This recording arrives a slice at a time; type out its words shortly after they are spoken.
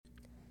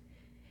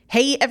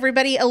Hey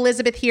everybody,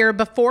 Elizabeth here.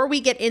 Before we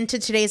get into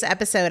today's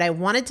episode, I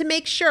wanted to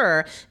make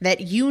sure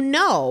that you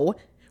know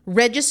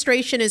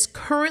registration is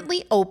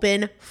currently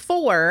open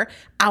for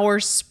our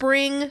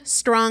Spring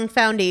Strong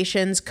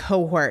Foundations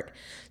cohort.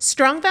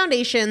 Strong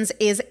Foundations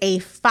is a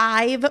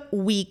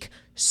 5-week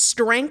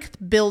strength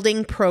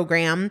building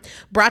program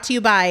brought to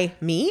you by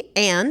me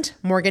and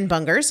Morgan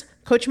Bungers.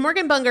 Coach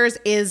Morgan Bungers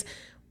is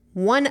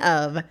one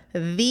of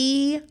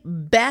the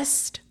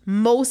best,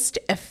 most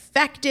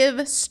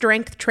effective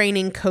strength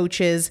training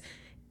coaches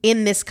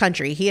in this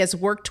country. He has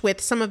worked with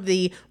some of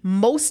the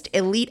most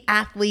elite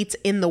athletes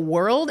in the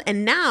world,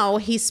 and now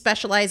he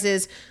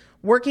specializes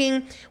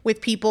working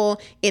with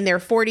people in their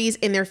 40s,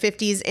 in their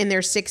 50s, in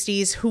their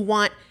 60s who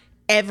want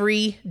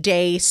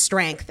everyday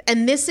strength.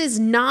 And this is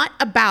not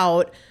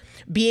about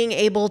being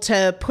able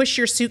to push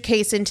your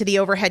suitcase into the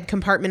overhead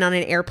compartment on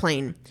an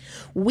airplane.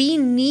 We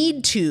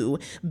need to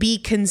be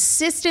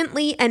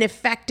consistently and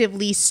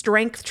effectively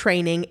strength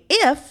training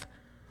if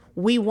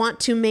we want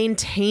to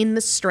maintain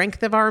the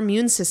strength of our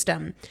immune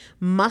system.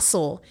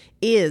 Muscle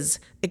is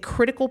a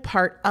critical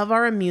part of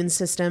our immune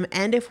system,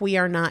 and if we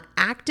are not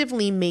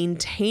actively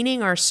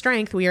maintaining our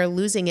strength, we are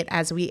losing it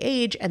as we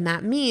age, and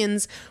that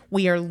means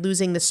we are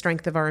losing the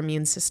strength of our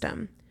immune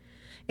system.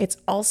 It's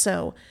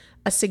also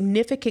a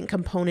significant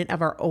component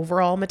of our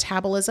overall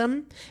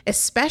metabolism,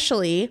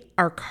 especially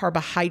our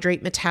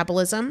carbohydrate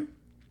metabolism.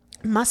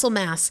 Muscle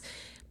mass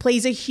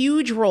plays a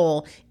huge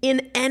role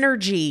in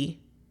energy,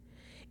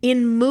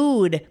 in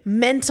mood,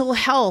 mental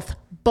health,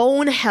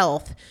 bone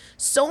health,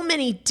 so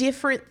many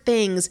different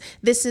things.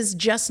 This is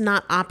just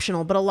not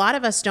optional, but a lot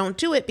of us don't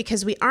do it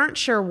because we aren't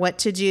sure what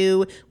to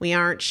do. We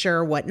aren't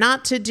sure what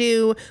not to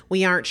do.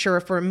 We aren't sure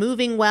if we're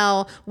moving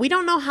well. We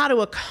don't know how to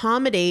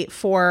accommodate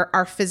for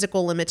our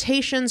physical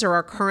limitations or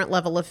our current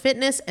level of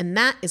fitness, and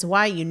that is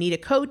why you need a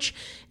coach,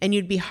 and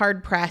you'd be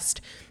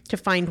hard-pressed to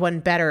find one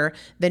better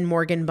than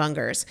Morgan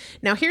Bungers.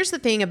 Now, here's the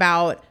thing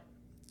about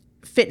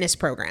fitness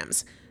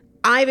programs.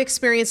 I've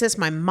experienced this.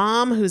 My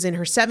mom, who's in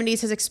her 70s,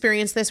 has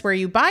experienced this, where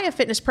you buy a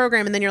fitness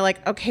program and then you're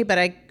like, okay, but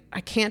I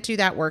can't do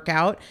that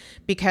workout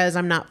because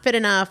I'm not fit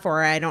enough,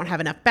 or I don't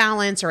have enough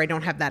balance, or I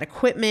don't have that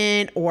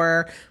equipment,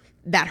 or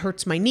that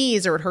hurts my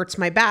knees, or it hurts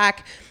my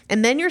back.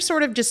 And then you're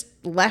sort of just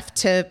left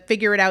to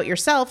figure it out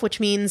yourself, which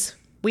means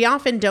we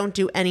often don't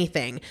do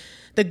anything.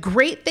 The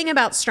great thing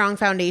about Strong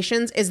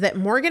Foundations is that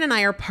Morgan and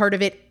I are part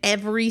of it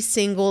every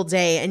single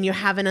day, and you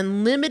have an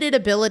unlimited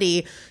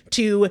ability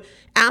to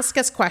ask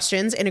us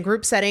questions in a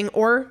group setting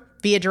or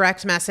via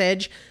direct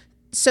message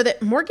so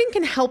that Morgan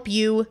can help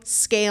you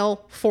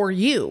scale for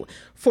you,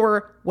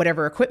 for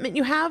whatever equipment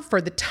you have, for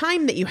the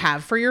time that you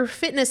have, for your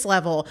fitness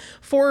level,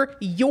 for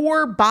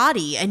your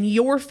body and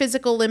your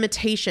physical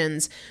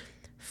limitations.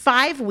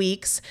 5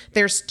 weeks,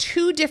 there's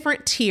 2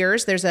 different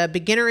tiers. There's a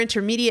beginner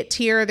intermediate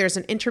tier. There's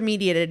an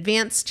intermediate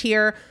advanced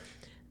tier.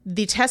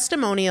 The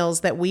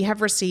testimonials that we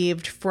have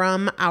received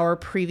from our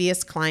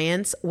previous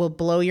clients will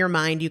blow your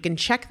mind. You can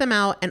check them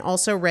out and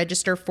also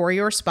register for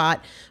your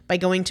spot by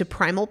going to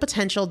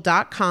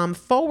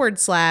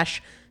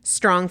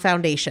primalpotential.com/strong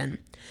foundation.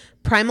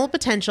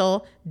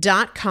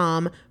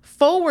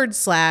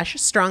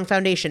 primalpotential.com/strong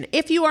foundation.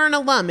 If you are an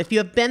alum, if you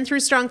have been through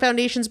Strong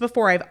Foundations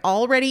before, I've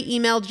already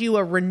emailed you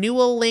a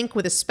renewal link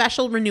with a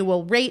special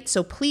renewal rate,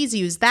 so please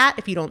use that.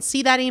 If you don't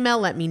see that email,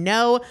 let me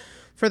know.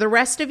 For the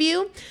rest of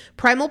you,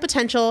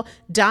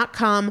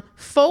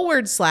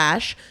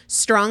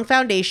 primalpotential.com/strong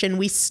foundation.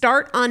 We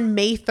start on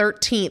May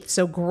 13th,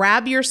 so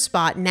grab your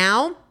spot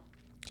now.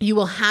 You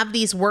will have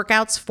these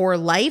workouts for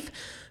life.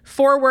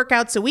 4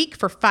 workouts a week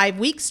for 5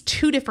 weeks,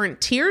 2 different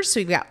tiers. So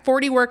you've got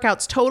 40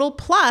 workouts total.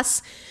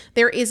 Plus,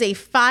 there is a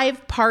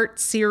 5-part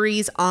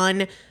series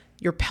on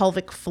your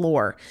pelvic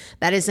floor.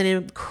 That is an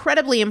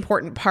incredibly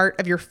important part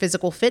of your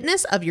physical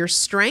fitness, of your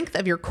strength,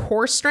 of your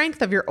core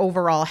strength, of your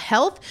overall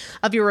health,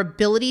 of your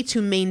ability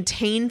to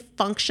maintain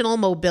functional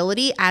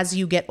mobility as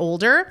you get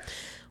older.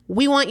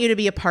 We want you to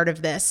be a part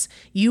of this.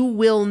 You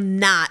will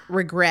not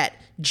regret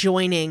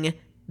joining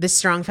the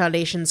Strong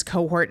Foundations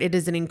cohort. It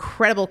is an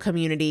incredible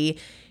community.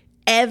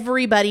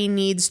 Everybody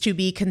needs to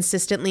be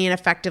consistently and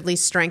effectively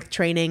strength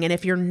training. And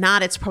if you're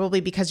not, it's probably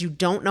because you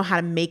don't know how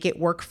to make it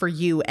work for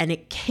you. And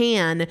it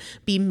can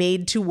be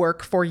made to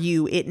work for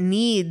you. It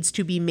needs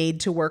to be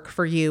made to work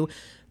for you.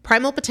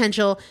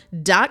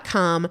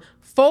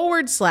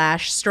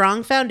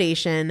 primalpotential.com/strong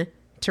foundation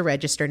to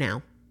register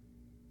now.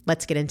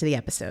 Let's get into the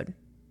episode.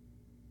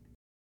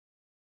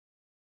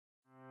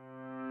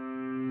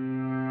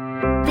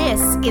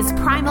 This is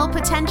Primal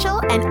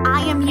Potential, and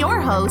I am your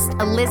host,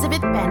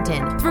 Elizabeth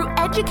Benton. Through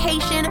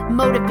education,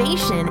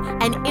 motivation,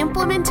 and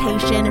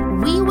implementation,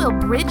 we will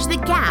bridge the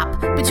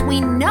gap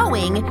between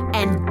knowing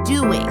and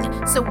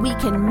doing so we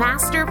can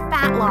master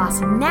fat loss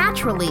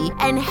naturally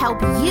and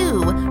help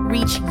you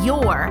reach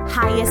your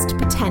highest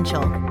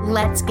potential.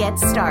 Let's get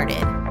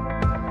started.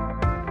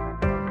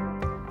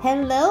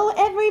 Hello,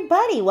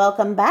 everybody.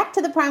 Welcome back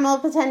to the Primal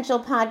Potential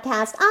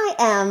Podcast. I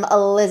am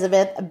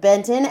Elizabeth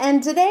Benton,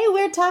 and today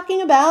we're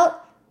talking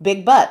about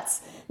big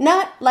butts.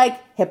 Not like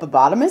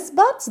hippopotamus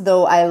butts,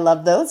 though I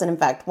love those. And in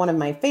fact, one of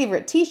my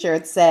favorite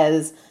t-shirts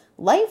says,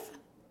 life,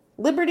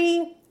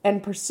 liberty,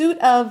 and pursuit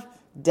of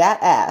dat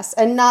ass.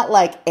 And not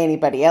like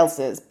anybody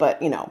else's, but,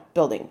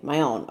 building my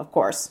own, of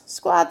course.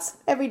 Squats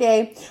every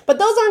day. But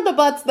those aren't the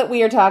butts that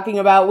we are talking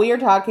about. We are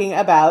talking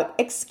about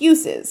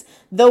excuses.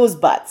 Those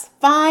butts.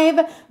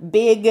 5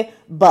 big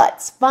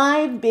butts.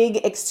 5 big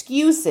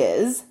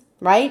excuses,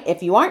 right?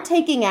 If you aren't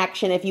taking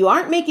action, if you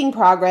aren't making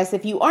progress,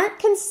 if you aren't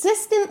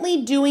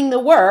consistently doing the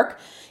work,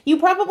 you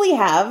probably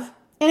have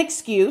an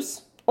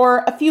excuse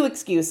or a few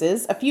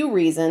excuses, a few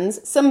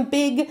reasons, some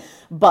big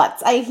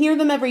buts. I hear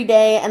them every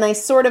day, and I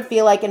sort of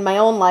feel like in my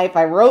own life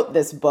I wrote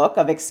this book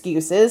of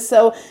excuses,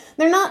 so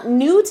they're not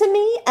new to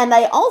me, and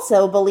I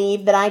also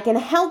believe that I can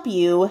help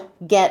you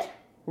get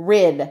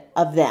rid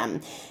of them.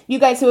 You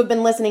guys who have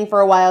been listening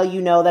for a while,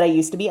 you know that I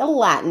used to be a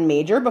Latin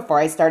major before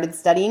I started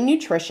studying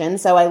nutrition,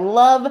 so I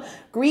love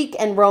Greek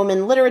and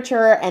Roman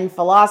literature and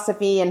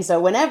philosophy, and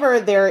so whenever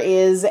there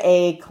is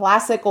a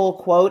classical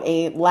quote,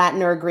 a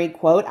Latin or a Greek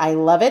quote, I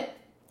love it.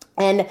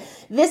 And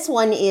this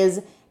one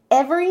is,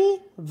 every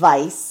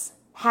vice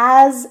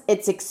has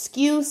its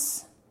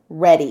excuse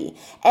ready.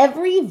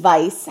 Every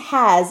vice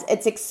has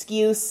its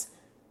excuse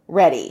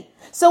ready.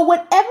 So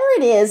whatever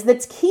it is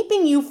that's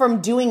keeping you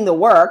from doing the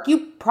work,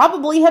 you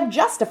probably have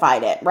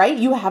justified it, right?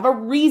 You have a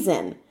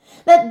reason.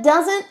 That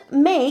doesn't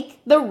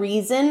make the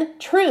reason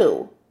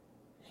true.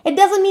 It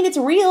doesn't mean it's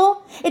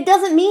real. It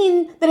doesn't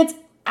mean that it's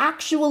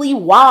actually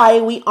why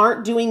we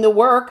aren't doing the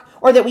work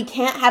or that we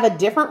can't have a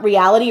different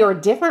reality or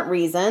a different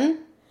reason.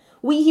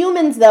 We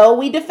humans, though,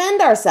 we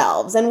defend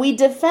ourselves and we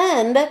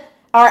defend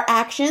our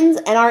actions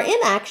and our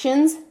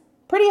inactions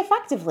pretty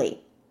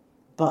effectively.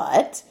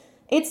 But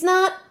it's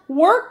not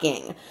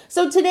working.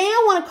 So today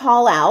I want to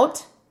call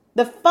out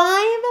the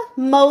 5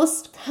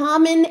 most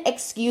common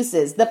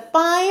excuses, the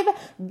 5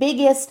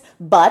 biggest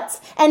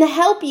buts, and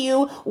help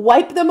you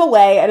wipe them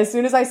away. And as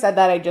soon as I said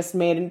that, I just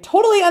made a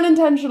totally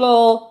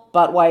unintentional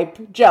butt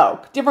wipe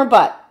joke. Different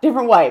butt,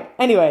 different wipe.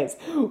 Anyways,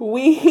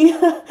 we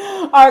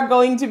are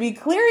going to be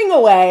clearing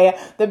away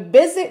the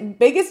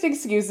biggest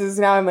excuses.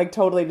 Now I'm like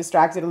totally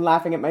distracted and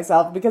laughing at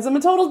myself because I'm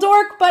a total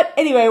dork. But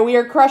anyway, we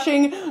are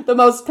crushing the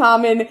most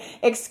common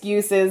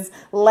excuses.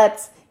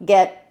 Let's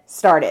get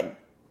started.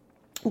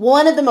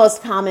 One of the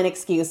most common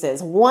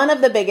excuses, one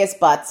of the biggest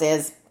buts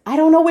is, I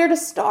don't know where to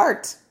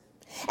start.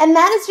 And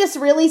that is just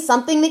really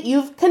something that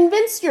you've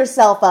convinced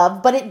yourself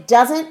of, but it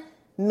doesn't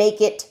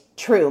make it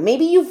true.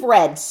 Maybe you've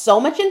read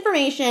so much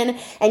information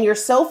and you're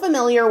so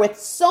familiar with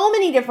so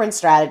many different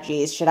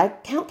strategies. Should I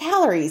count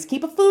calories,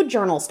 keep a food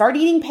journal, start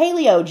eating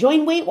paleo,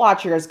 join Weight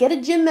Watchers, get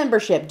a gym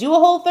membership, do a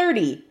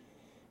Whole30?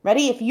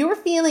 Ready? If you're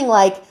feeling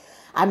like,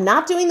 I'm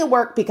not doing the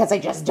work because I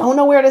just don't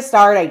know where to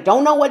start, I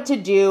don't know what to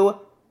do,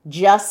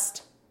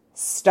 just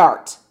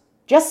start.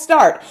 Just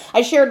start.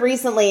 I shared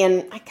recently,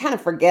 and I kind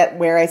of forget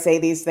where I say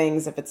these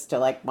things, if it's to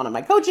like one of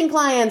my coaching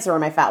clients or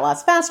my Fat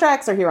Loss Fast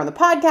Tracks or here on the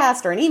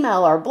podcast or an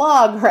email or a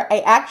blog, or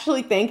I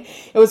actually think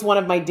it was one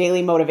of my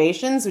daily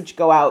motivations, which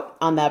go out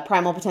on the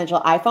Primal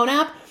Potential iPhone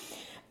app.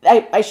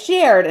 I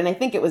shared, and I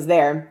think it was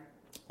there,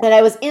 that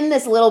I was in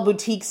this little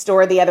boutique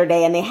store the other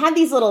day and they had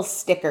these little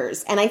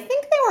stickers, and I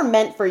think they were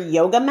meant for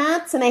yoga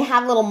mats, and they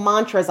have little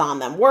mantras on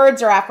them,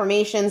 words or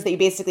affirmations that you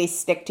basically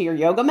stick to your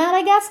yoga mat,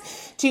 I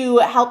guess, to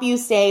help you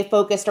stay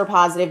focused or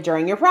positive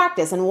during your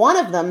practice. And one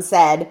of them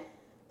said,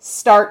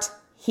 start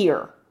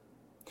here.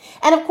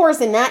 And of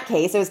course, in that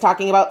case, it was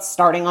talking about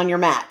starting on your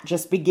mat.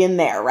 Just begin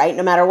there, right?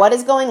 No matter what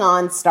is going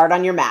on, start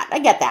on your mat. I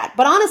get that.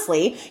 But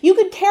honestly, you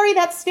could carry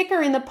that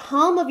sticker in the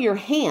palm of your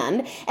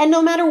hand, and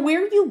no matter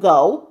where you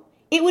go,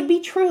 it would be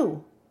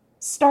true.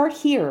 Start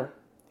here.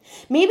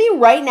 Maybe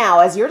right now,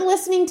 as you're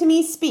listening to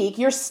me speak,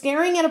 you're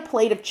staring at a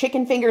plate of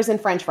chicken fingers and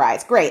French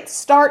fries. Great.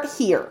 Start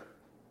here.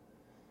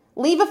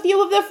 Leave a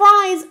few of the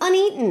fries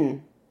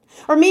uneaten.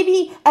 Or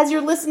maybe as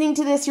you're listening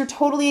to this, you're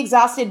totally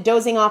exhausted,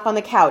 dozing off on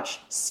the couch.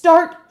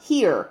 Start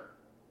here.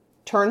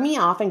 Turn me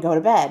off and go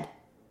to bed.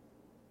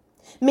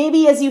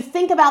 Maybe as you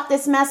think about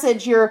this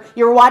message, you're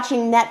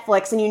watching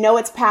Netflix and you know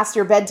it's past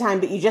your bedtime,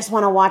 but you just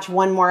want to watch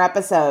one more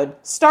episode.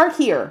 Start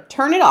here,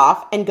 turn it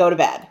off, and go to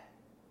bed.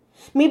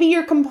 Maybe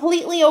you're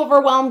completely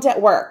overwhelmed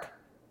at work.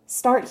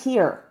 Start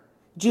here.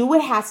 Do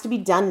what has to be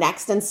done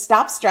next and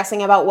stop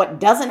stressing about what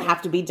doesn't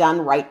have to be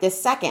done right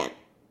this second.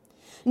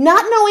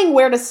 Not knowing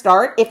where to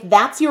start, if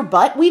that's your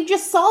butt, we've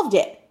just solved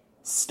it.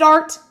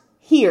 Start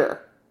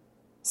here.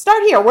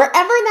 Start here. Wherever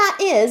that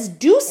is,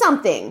 do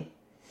something.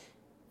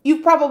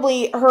 You've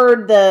probably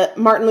heard the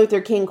Martin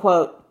Luther King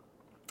quote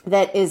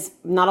that is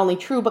not only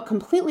true, but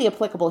completely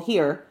applicable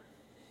here.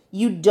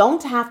 You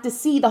don't have to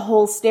see the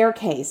whole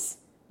staircase.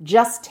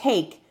 Just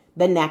take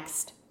the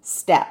next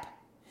step.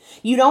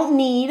 You don't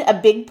need a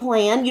big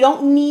plan. You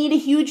don't need a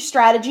huge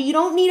strategy. You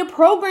don't need a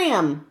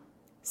program.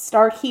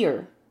 Start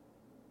here.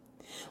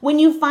 When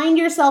you find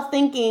yourself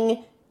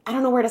thinking, I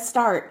don't know where to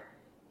start,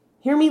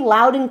 hear me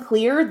loud and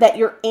clear that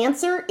your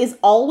answer is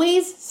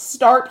always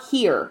start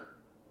here.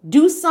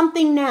 Do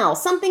something now,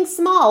 something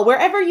small,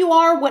 wherever you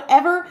are,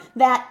 whatever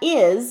that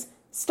is,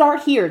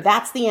 Start here.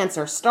 That's the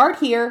answer. Start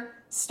here.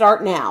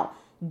 Start now.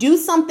 Do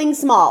something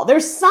small.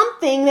 There's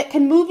something that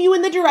can move you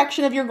in the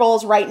direction of your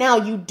goals right now.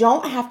 You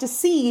don't have to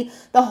see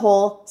the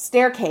whole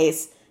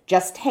staircase.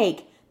 Just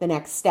take the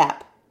next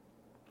step.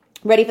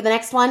 Ready for the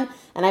next one?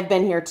 And I've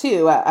been here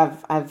too.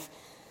 I've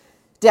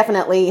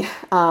definitely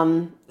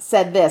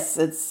said this.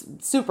 It's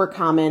super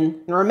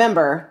common. And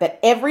remember that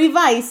every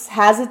vice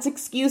has its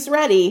excuse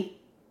ready.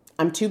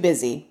 I'm too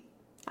busy.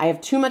 I have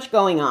too much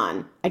going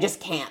on. I just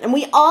can't. And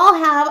we all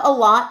have a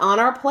lot on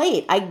our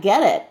plate. I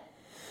get it.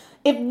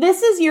 If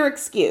this is your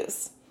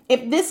excuse,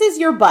 if this is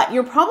your but,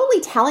 you're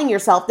probably telling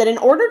yourself that in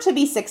order to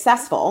be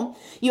successful,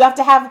 you have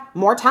to have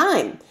more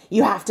time.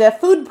 You have to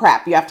food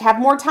prep. You have to have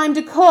more time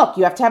to cook.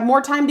 You have to have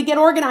more time to get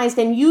organized,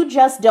 and you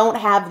just don't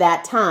have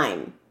that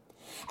time.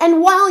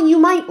 And while you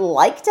might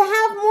like to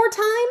have more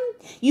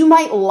time, you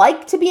might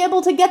like to be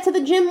able to get to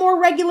the gym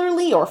more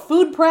regularly or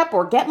food prep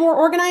or get more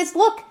organized,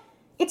 look,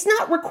 it's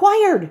not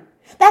required.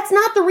 That's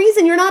not the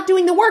reason you're not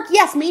doing the work.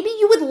 Yes, maybe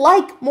you would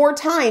like more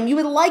time. You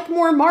would like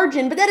more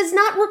margin, but that is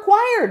not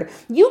required.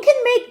 You can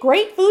make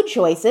great food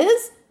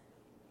choices,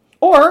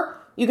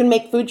 or you can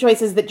make food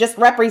choices that just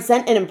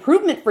represent an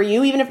improvement for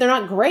you, even if they're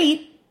not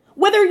great.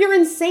 Whether you're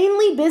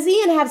insanely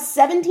busy and have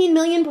 17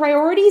 million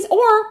priorities,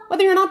 or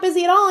whether you're not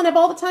busy at all and have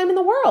all the time in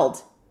the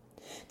world.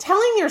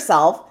 Telling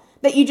yourself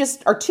that you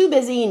just are too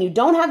busy and you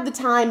don't have the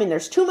time and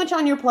there's too much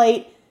on your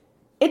plate,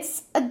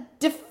 it's a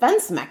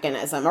defense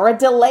mechanism or a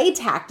delay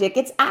tactic.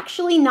 It's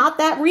actually not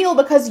that real,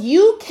 because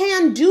you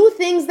can do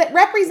things that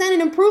represent an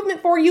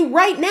improvement for you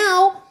right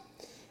now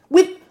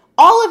with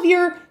all of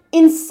your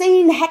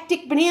insane,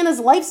 hectic, bananas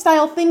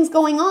lifestyle things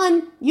going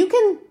on. You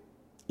can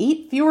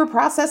eat fewer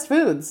processed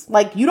foods.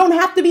 Like, you don't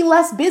have to be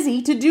less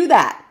busy to do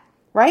that,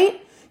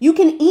 right? You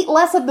can eat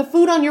less of the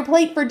food on your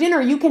plate for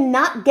dinner. You can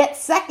not get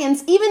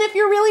seconds, even if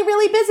you're really,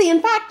 really busy. In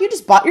fact, you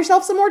just bought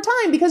yourself some more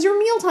time because your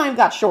mealtime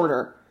got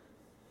shorter.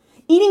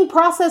 Eating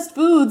processed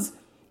foods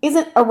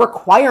isn't a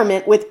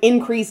requirement with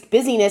increased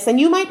busyness. And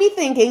you might be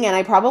thinking, and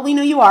I probably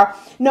know you are,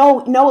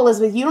 no,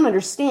 Elizabeth, you don't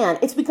understand.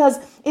 It's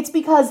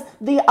because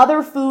the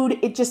other food,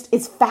 it just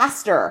is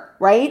faster,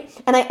 right?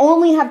 And I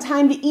only have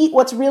time to eat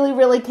what's really,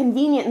 really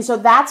convenient. And so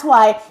that's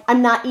why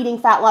I'm not eating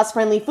fat loss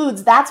friendly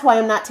foods. That's why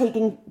I'm not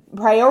taking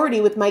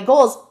priority with my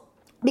goals,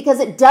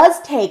 because it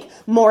does take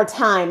more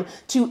time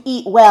to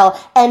eat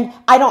well. And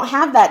I don't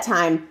have that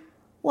time.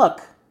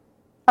 Look,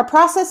 are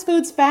processed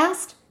foods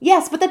fast?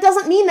 Yes, but that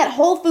doesn't mean that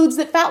whole foods,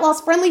 that fat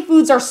loss friendly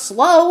foods are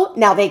slow.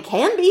 Now they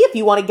can be if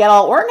you want to get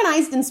all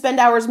organized and spend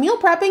hours meal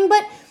prepping,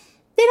 but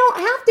they don't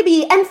have to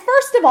be. And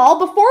first of all,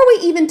 before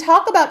we even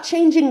talk about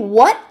changing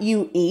what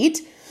you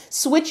eat,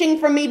 switching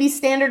from maybe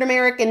standard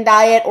American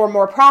diet or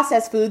more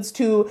processed foods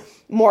to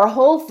more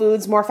whole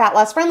foods, more fat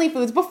loss friendly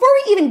foods, before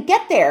we even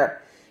get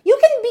there, you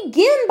can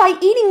begin by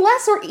eating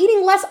less or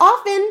eating less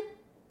often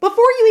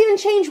before you even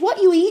change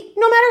what you eat,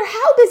 no matter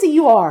how busy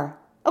you are.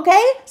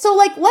 Okay? So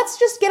let's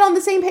just get on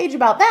the same page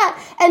about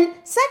that. And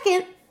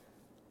second,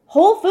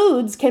 whole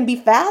foods can be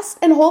fast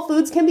and whole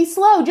foods can be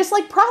slow. Just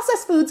like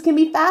processed foods can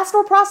be fast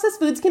or processed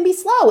foods can be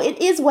slow.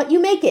 It is what you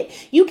make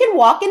it. You can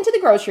walk into the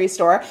grocery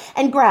store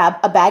and grab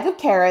a bag of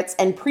carrots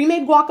and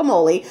pre-made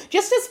guacamole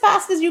just as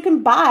fast as you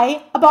can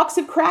buy a box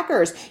of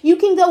crackers. You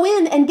can go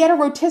in and get a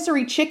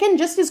rotisserie chicken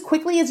just as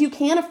quickly as you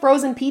can a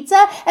frozen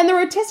pizza, and the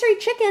rotisserie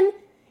chicken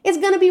is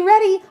going to be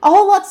ready a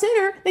whole lot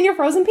sooner than your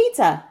frozen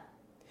pizza.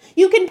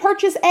 You can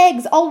purchase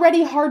eggs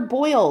already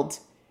hard-boiled.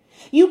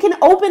 You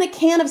can open a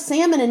can of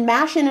salmon and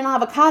mash in an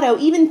avocado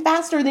even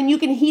faster than you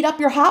can heat up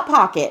your Hot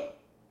Pocket.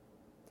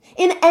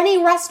 In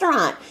any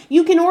restaurant,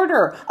 you can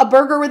order a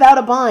burger without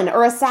a bun,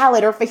 or a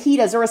salad, or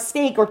fajitas, or a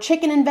steak, or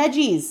chicken and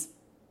veggies.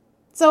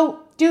 So,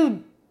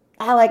 dude,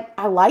 I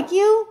like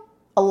you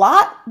a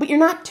lot, but you're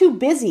not too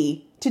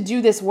busy to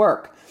do this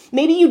work.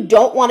 Maybe you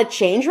don't want to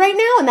change right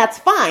now, and that's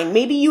fine.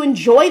 Maybe you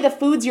enjoy the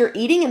foods you're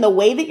eating and the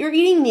way that you're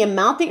eating, the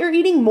amount that you're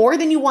eating more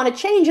than you want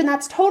to change, and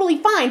that's totally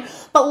fine.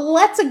 But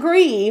let's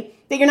agree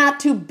that you're not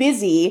too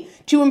busy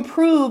to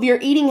improve your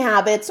eating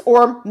habits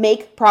or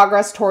make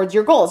progress towards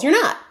your goals. You're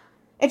not.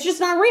 It's just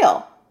not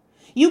real.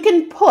 You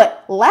can put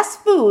less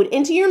food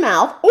into your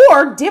mouth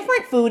or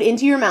different food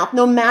into your mouth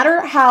no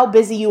matter how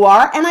busy you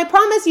are, and I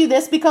promise you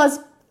this because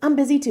I'm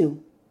busy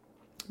too.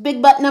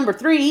 Big but number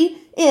 3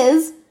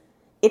 is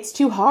it's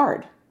too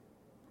hard.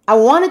 I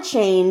want to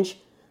change,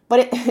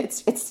 but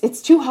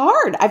it's too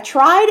hard. I've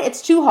tried,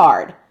 it's too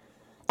hard.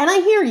 And I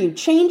hear you,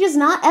 change is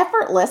not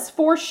effortless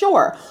for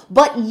sure,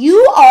 but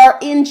you are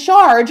in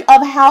charge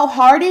of how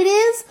hard it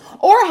is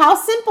or how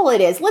simple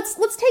it is. Let's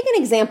take an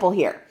example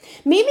here.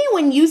 Maybe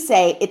when you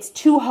say it's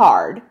too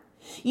hard,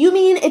 you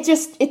mean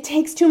it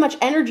takes too much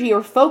energy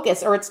or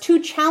focus, or it's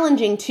too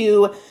challenging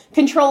to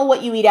control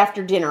what you eat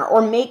after dinner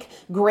or make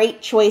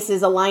great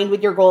choices aligned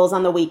with your goals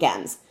on the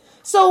weekends.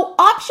 So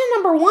option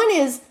number 1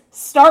 is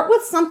start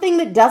with something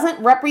that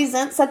doesn't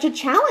represent such a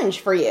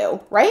challenge for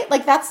you, right?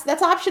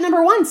 That's option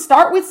number 1.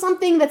 Start with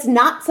something that's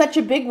not such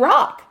a big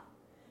rock.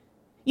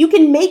 You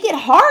can make it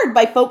hard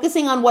by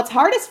focusing on what's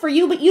hardest for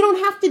you, but you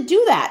don't have to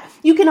do that.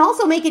 You can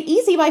also make it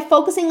easy by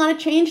focusing on a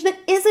change that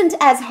isn't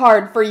as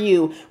hard for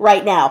you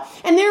right now.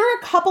 And there are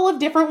a couple of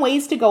different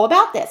ways to go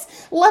about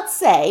this. Let's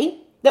say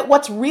that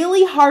what's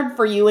really hard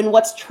for you and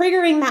what's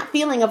triggering that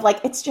feeling of like,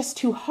 it's just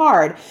too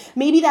hard.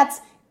 Maybe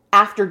that's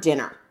after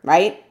dinner,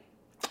 right?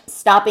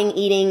 Stopping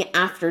eating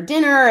after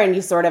dinner and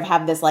you sort of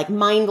have this like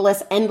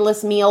mindless,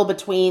 endless meal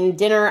between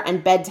dinner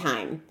and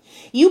bedtime.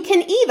 You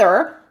can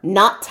either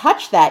not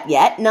touch that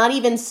yet, not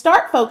even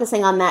start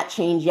focusing on that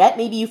change yet.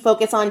 Maybe you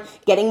focus on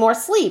getting more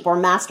sleep or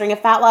mastering a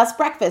fat loss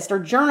breakfast or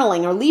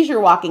journaling or leisure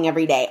walking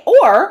every day.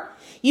 Or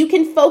you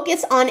can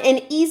focus on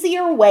an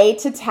easier way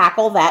to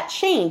tackle that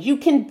change. You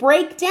can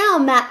break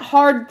down that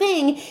hard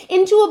thing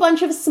into a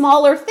bunch of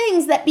smaller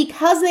things that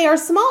because they are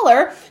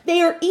smaller, they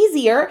are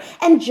easier,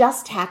 and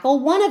just tackle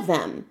one of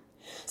them.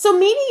 So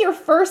maybe your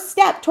first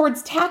step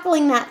towards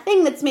tackling that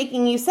thing that's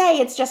making you say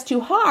it's just too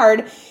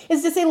hard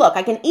is to say, look,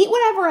 I can eat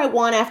whatever I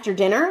want after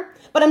dinner,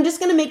 but I'm just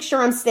going to make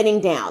sure I'm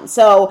sitting down.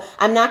 So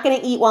I'm not going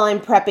to eat while I'm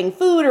prepping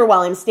food or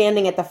while I'm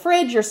standing at the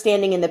fridge or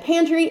standing in the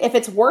pantry. If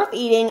it's worth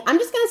eating, I'm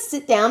just going to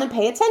sit down and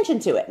pay attention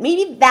to it.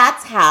 Maybe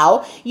that's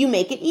how you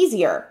make it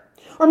easier.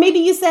 Or maybe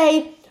you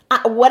say,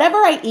 whatever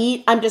I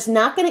eat, I'm just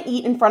not going to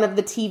eat in front of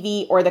the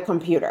TV or the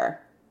computer.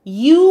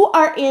 You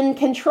are in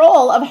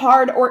control of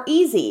hard or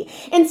easy.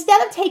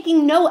 Instead of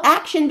taking no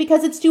action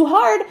because it's too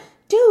hard,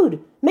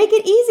 dude, make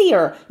it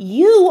easier.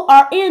 You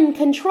are in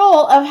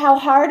control of how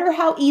hard or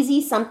how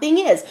easy something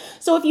is.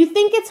 So if you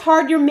think it's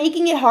hard, you're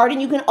making it hard, and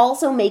you can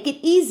also make it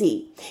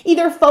easy.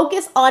 Either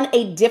focus on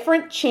a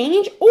different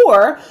change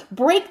or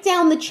break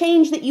down the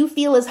change that you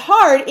feel is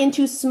hard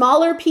into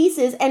smaller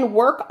pieces and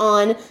work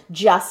on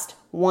just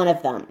one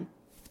of them.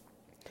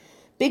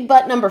 Big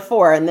but number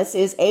 4, and this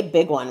is a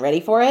big one. Ready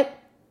for it?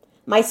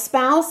 My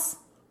spouse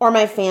or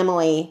my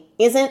family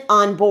isn't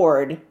on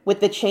board with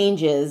the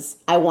changes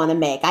I want to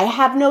make. I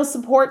have no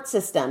support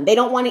system. They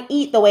don't want to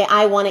eat the way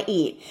I want to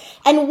eat.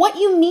 And what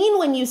you mean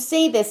when you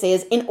say this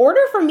is, in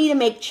order for me to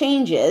make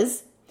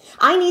changes,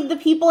 I need the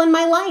people in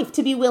my life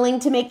to be willing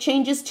to make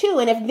changes too.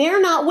 And if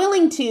they're not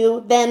willing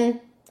to,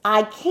 then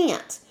I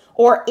can't,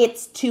 or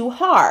it's too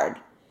hard.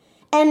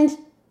 And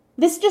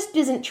this just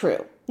isn't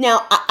true.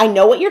 Now, I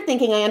know what you're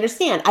thinking. I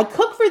understand. I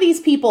cook for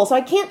these people, so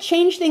I can't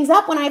change things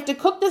up when I have to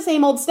cook the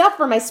same old stuff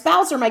for my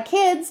spouse or my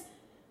kids.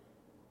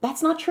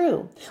 That's not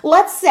true.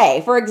 Let's say,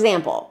 for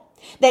example,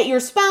 that your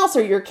spouse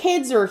or your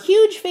kids are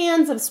huge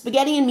fans of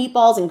spaghetti and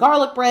meatballs and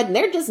garlic bread, and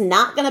they're just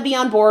not going to be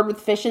on board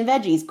with fish and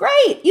veggies.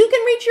 Great! You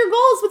can reach your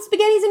goals with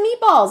spaghettis and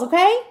meatballs,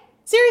 okay?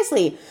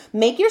 Seriously,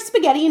 make your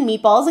spaghetti and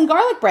meatballs and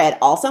garlic bread.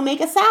 Also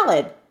make a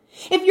salad.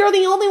 If you're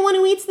the only one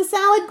who eats the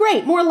salad,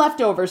 great, more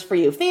leftovers for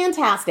you.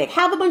 Fantastic.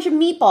 Have a bunch of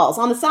meatballs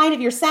on the side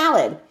of your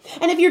salad.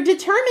 And if you're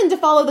determined to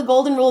follow the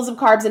golden rules of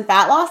carbs and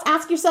fat loss,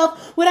 ask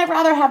yourself, would I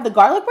rather have the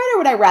garlic bread or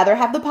would I rather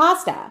have the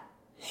pasta?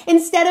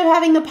 Instead of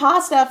having the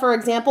pasta, for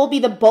example, be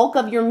the bulk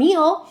of your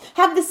meal,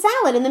 have the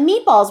salad and the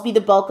meatballs be the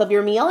bulk of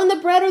your meal, and the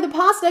bread or the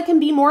pasta can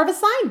be more of a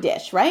side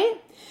dish,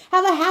 right?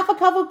 Have a half a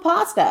cup of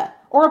pasta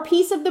or a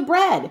piece of the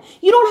bread.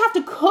 You don't have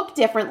to cook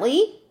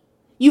differently.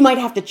 You might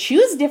have to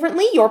choose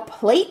differently. Your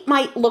plate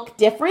might look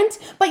different,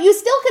 but you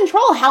still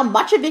control how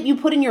much of it you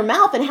put in your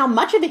mouth and how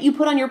much of it you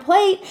put on your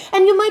plate.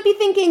 And you might be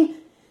thinking,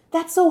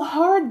 that's so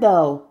hard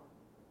though.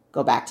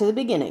 Go back to the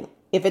beginning.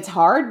 If it's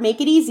hard, make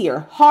it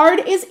easier.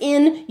 Hard is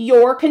in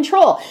your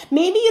control.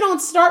 Maybe you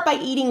don't start by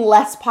eating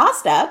less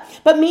pasta,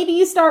 but maybe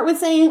you start with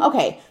saying,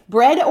 okay,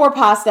 bread or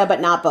pasta, but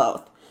not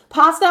both.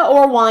 Pasta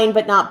or wine,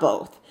 but not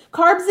both.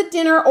 Carbs at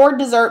dinner or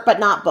dessert, but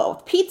not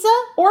both. Pizza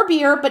or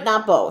beer, but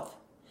not both.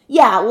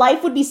 Yeah,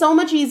 life would be so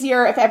much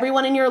easier if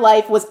everyone in your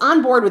life was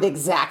on board with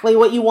exactly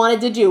what you wanted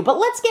to do. But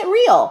let's get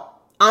real.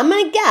 I'm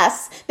going to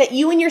guess that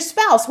you and your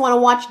spouse want to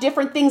watch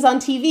different things on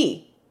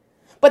TV.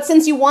 But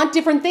since you want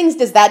different things,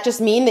 does that just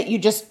mean that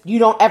you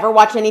don't ever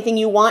watch anything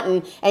you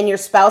want and your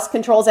spouse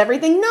controls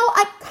everything? No,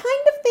 I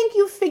kind of think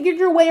you figured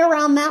your way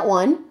around that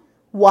one.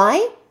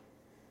 Why?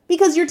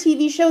 Because your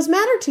TV shows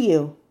matter to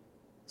you.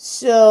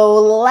 So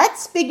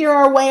let's figure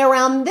our way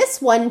around this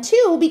one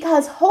too,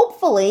 because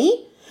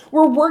hopefully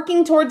we're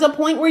working towards a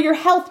point where your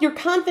health, your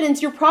confidence,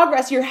 your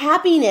progress, your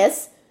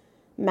happiness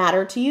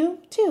matter to you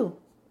too.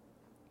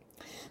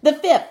 The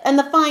fifth and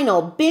the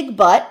final big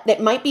but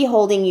that might be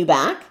holding you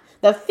back,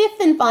 the fifth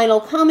and final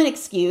common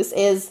excuse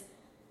is,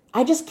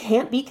 I just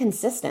can't be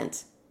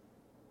consistent.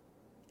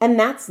 And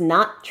that's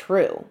not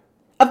true.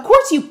 Of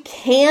course you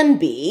can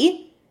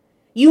be.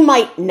 You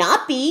might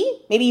not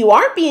be. Maybe you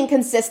aren't being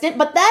consistent,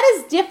 but that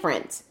is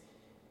different.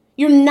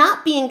 You're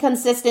not being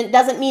consistent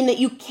doesn't mean that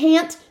you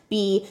can't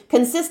be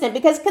consistent,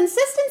 because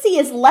consistency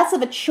is less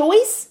of a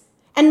choice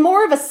and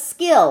more of a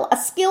skill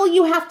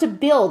you have to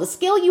build, a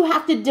skill you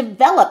have to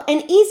develop,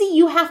 and easy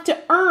you have to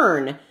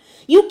earn.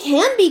 You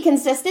can be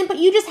consistent, but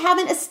you just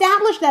haven't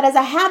established that as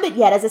a habit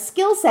yet, as a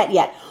skill set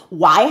yet.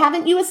 Why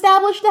haven't you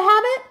established a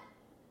habit?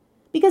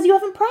 because you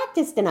haven't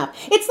practiced enough.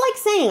 It's like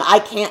saying, I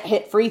can't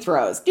hit free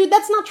throws. Dude,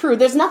 that's not true.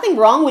 There's nothing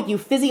wrong with you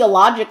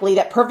physiologically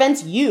that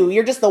prevents you.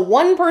 You're just the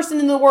one person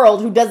in the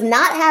world who does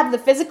not have the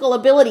physical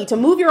ability to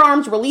move your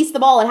arms, release the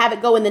ball, and have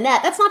it go in the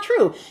net. That's not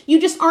true.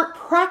 You just aren't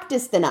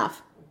practiced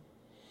enough.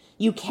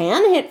 You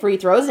can hit free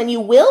throws, and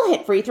you will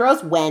hit free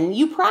throws when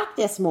you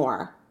practice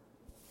more.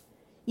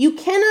 You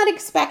cannot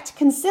expect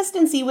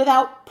consistency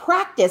without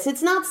practice.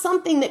 It's not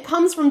something that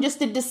comes from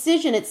just a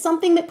decision. It's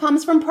something that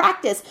comes from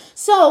practice.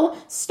 So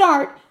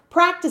start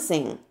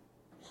practicing.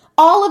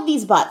 All of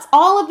these buts,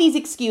 all of these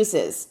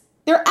excuses,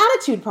 they're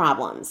attitude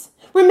problems.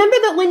 Remember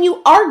that when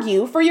you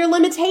argue for your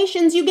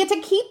limitations, you get to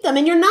keep them,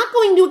 and you're not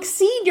going to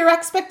exceed your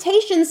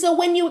expectations. So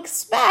when you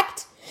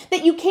expect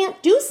that you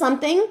can't do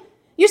something,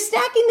 you're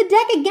stacking the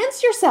deck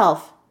against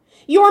yourself.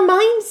 Your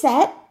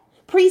mindset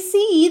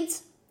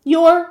precedes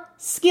your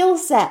skill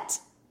set.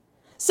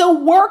 So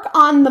work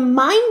on the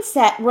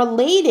mindset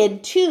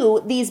related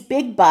to these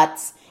big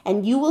buts,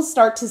 and you will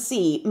start to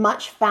see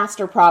much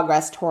faster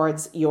progress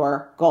towards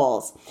your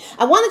goals.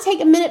 I want to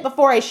take a minute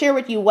before I share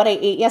with you what I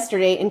ate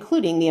yesterday,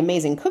 including the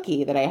amazing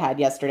cookie that I had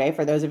yesterday.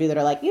 For those of you that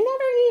are like, you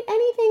never eat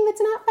anything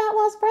that's not fat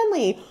loss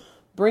friendly,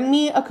 bring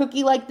me a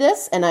cookie like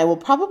this, and I will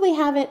probably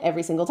have it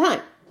every single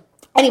time.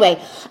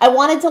 Anyway, I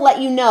wanted to let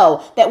you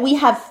know that we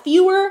have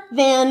fewer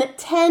than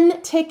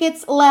 10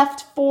 tickets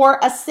left for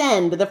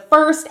Ascend, the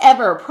first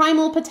ever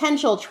Primal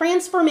Potential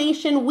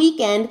Transformation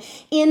Weekend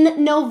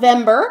in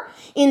November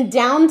in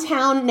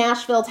downtown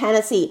Nashville,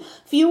 Tennessee.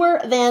 Fewer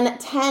than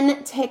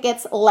 10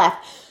 tickets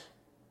left.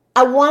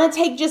 I want to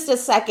take just a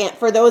second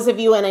for those of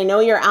you, and I know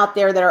you're out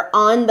there, that are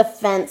on the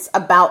fence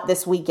about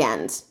this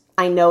weekend.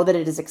 I know that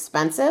it is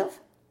expensive.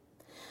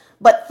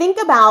 But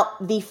think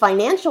about the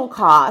financial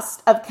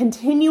cost of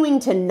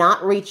continuing to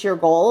not reach your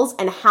goals,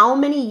 and how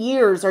many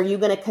years are you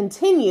going to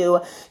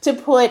continue to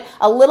put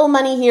a little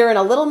money here and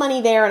a little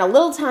money there and a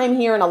little time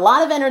here and a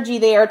lot of energy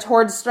there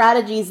towards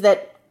strategies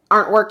that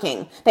aren't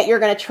working, that you're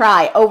going to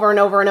try over and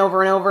over and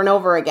over and over and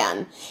over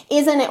again.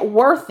 Isn't it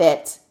worth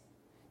it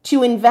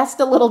to invest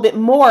a little bit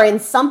more in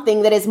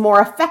something that is more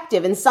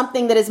effective, in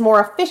something that is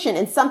more efficient,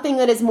 in something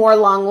that is more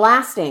long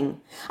lasting?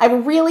 I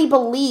really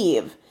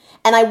believe.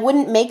 And I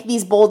wouldn't make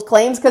these bold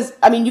claims because,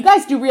 I mean, you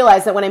guys do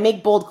realize that when I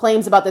make bold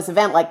claims about this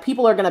event, like,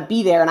 people are going to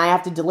be there and I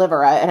have to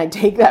deliver, and I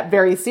take that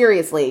very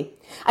seriously.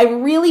 I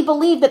really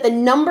believe that the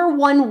number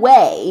one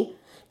way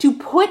to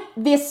put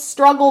this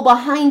struggle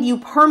behind you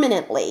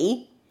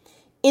permanently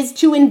is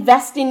to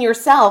invest in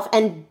yourself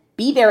and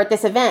be there at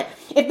this event.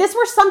 If this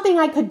were something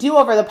I could do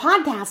over the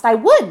podcast, I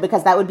would,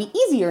 because that would be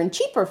easier and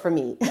cheaper for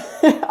me.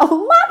 A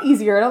lot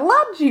easier and a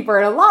lot cheaper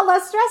and a lot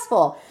less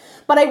stressful.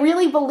 But I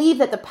really believe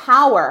that the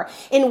power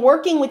in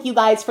working with you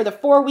guys for the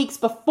 4 weeks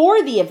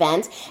before the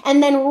event,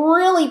 and then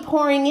really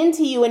pouring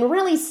into you and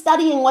really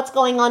studying what's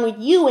going on with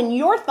you and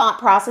your thought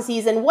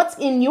processes and what's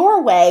in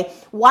your way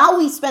while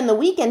we spend the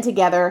weekend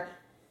together,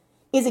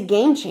 is a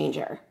game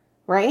changer,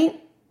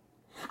 right?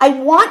 I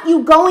want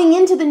you going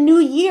into the new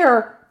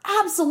year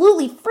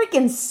absolutely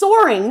freaking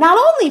soaring, not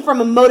only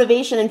from a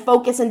motivation and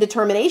focus and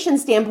determination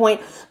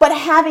standpoint, but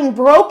having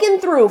broken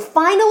through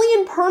finally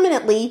and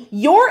permanently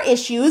your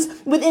issues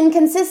with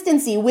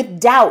inconsistency, with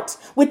doubt,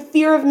 with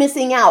fear of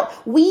missing out.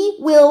 We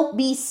will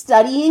be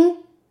studying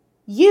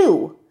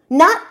you,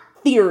 not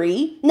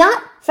theory,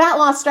 not fat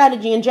loss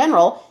strategy in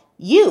general.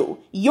 You,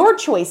 your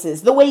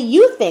choices, the way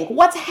you think,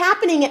 what's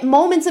happening at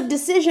moments of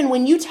decision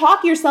when you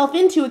talk yourself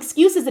into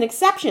excuses and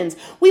exceptions.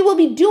 We will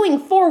be doing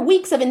 4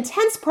 weeks of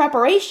intense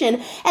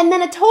preparation and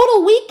then a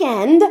total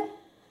weekend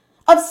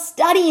of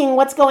studying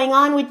what's going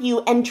on with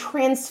you and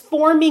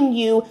transforming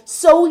you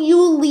so you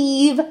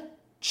leave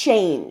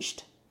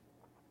changed.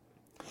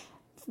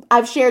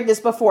 I've shared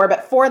this before,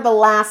 but for the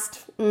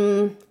last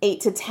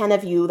 8 to 10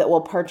 of you that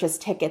will purchase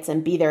tickets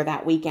and be there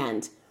that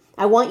weekend,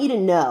 I want you to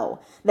know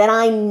that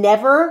I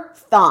never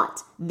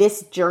thought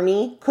this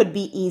journey could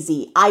be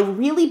easy. I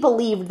really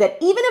believed that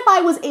even if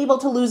I was able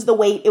to lose the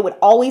weight, it would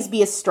always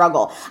be a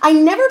struggle. I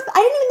didn't even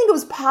think it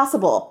was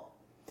possible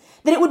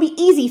that it would be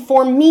easy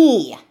for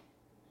me,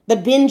 the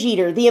binge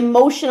eater, the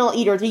emotional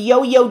eater, the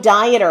yo-yo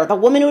dieter, the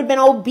woman who had been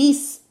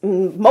obese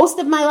most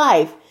of my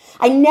life.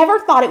 I never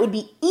thought it would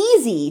be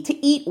easy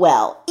to eat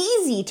well,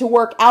 easy to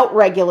work out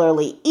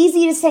regularly,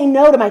 easy to say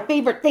no to my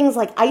favorite things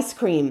like ice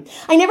cream.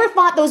 I never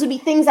thought those would be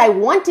things I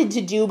wanted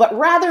to do, but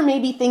rather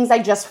maybe things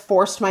I just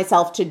forced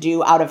myself to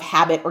do out of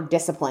habit or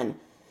discipline.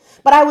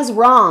 But I was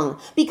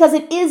wrong, because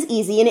it is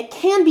easy and it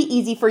can be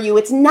easy for you.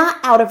 It's not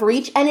out of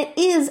reach, and it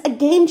is a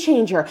game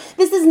changer.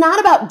 This is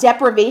not about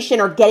deprivation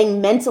or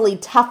getting mentally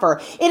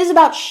tougher. It is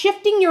about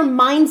shifting your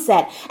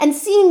mindset and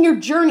seeing your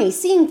journey,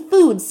 seeing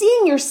food,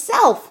 seeing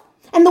yourself,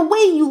 and the way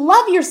you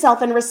love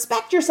yourself and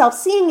respect yourself,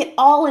 seeing it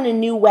all in a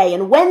new way.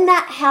 And when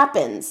that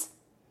happens,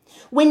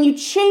 when you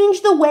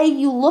change the way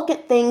you look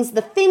at things,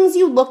 the things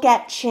you look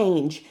at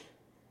change.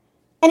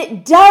 And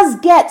it does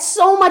get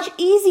so much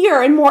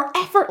easier and more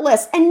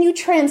effortless, and you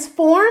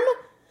transform.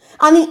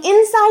 on the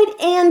inside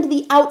and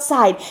the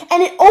outside.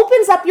 And it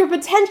opens up your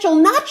potential,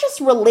 not just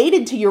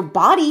related to your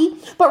body,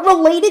 but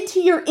related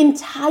to your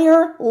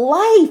entire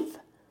life.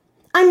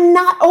 I'm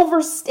not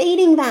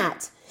overstating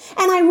that.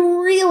 And I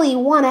really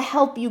want to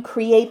help you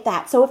create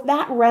that. So if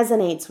that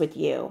resonates with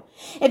you,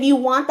 if you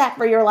want that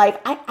for your life,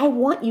 I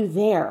want you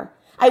there.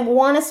 I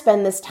want to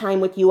spend this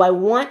time with you. I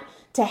want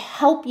to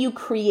help you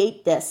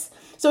create this.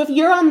 So if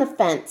you're on the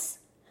fence,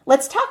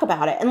 let's talk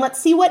about it and let's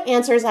see what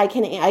answers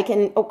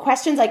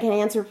questions I can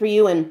answer for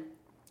you and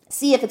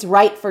see if it's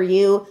right for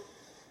you.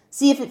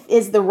 See if it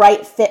is the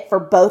right fit for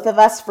both of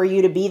us for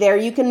you to be there.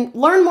 You can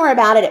learn more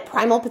about it at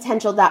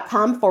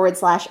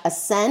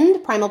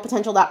primalpotential.com/ascend,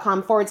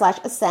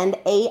 primalpotential.com/ascend,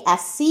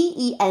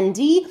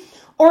 ASCEND.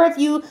 Or if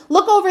you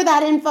look over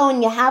that info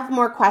and you have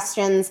more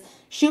questions,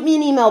 shoot me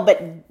an email,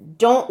 but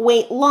don't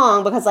wait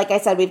long because like I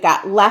said, we've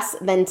got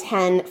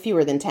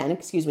fewer than 10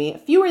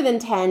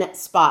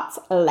 spots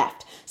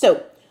left.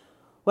 So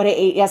what I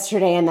ate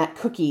yesterday and that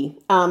cookie.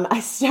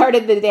 I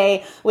started the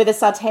day with a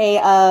saute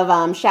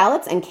of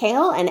shallots and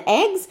kale and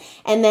eggs.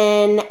 And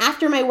then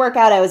after my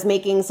workout, I was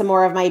making some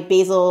more of my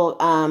basil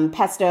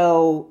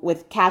pesto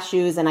with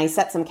cashews, and I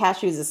set some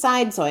cashews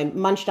aside. So I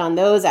munched on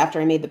those after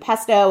I made the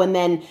pesto. And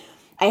then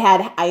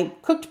I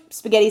cooked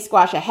spaghetti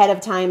squash ahead of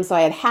time. So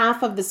I had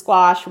half of the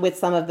squash with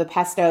some of the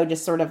pesto,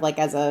 just sort of like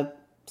as a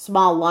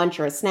small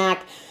lunch or a snack.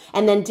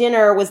 And then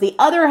dinner was the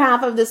other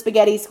half of the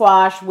spaghetti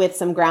squash with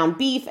some ground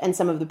beef and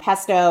some of the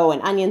pesto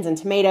and onions and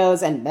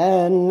tomatoes. And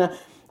then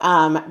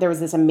there was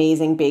this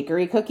amazing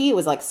bakery cookie. It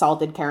was like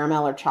salted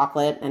caramel or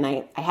chocolate. And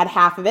I had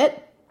half of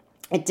it.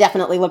 It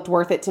definitely looked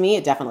worth it to me.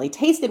 It definitely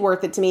tasted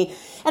worth it to me.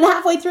 And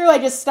halfway through, I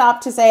just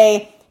stopped to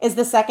say, is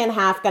the second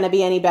half going to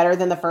be any better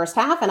than the first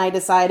half? And I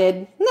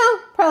decided, no,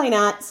 probably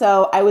not.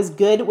 So I was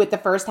good with the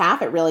first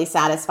half. It really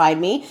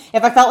satisfied me.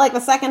 If I felt like the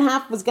second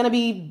half was going to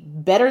be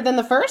better than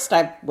the first,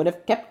 I would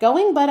have kept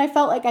going, but I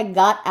felt like I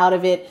got out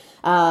of it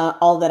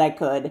all that I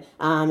could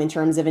in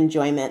terms of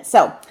enjoyment.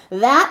 So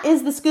that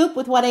is the scoop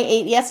with what I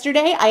ate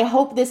yesterday. I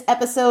hope this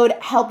episode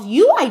helped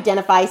you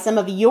identify some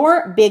of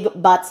your big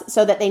butts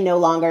so that they no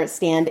longer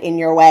stand in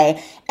your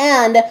way.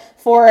 And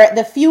for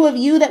the few of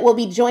you that will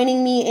be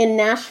joining me in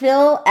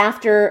Nashville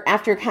after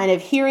kind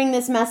of hearing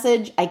this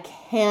message, I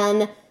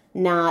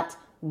cannot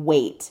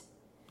wait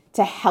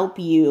to help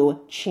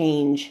you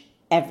change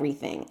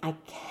everything. I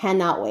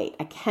cannot wait.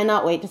 I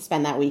cannot wait to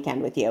spend that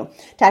weekend with you.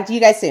 Talk to you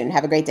guys soon.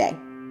 Have a great day.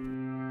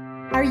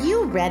 Are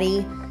you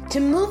ready to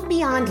move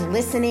beyond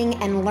listening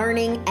and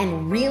learning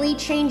and really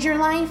change your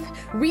life?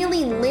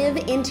 Really live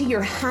into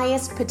your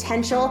highest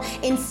potential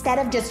instead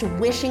of just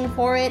wishing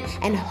for it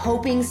and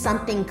hoping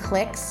something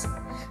clicks?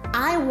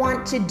 I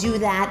want to do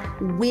that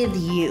with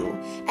you.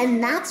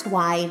 And that's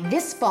why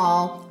this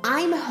fall,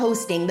 I'm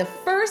hosting the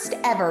first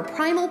ever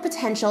Primal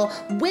Potential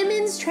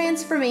Women's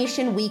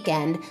Transformation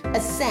Weekend,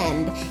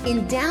 Ascend,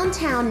 in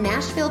downtown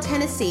Nashville,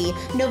 Tennessee,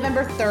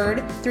 November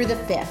 3rd through the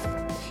 5th.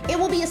 It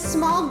will be a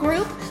small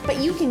group, but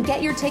you can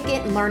get your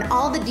ticket and learn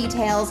all the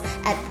details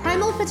at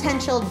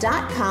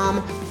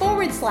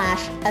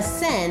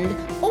primalpotential.com/ascend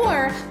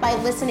or by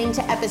listening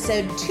to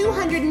episode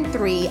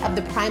 203 of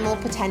the Primal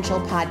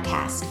Potential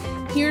podcast.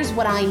 Here's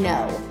what I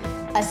know.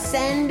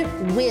 Ascend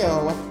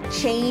will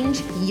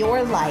change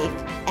your life,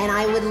 and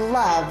I would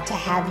love to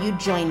have you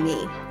join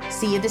me.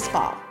 See you this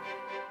fall.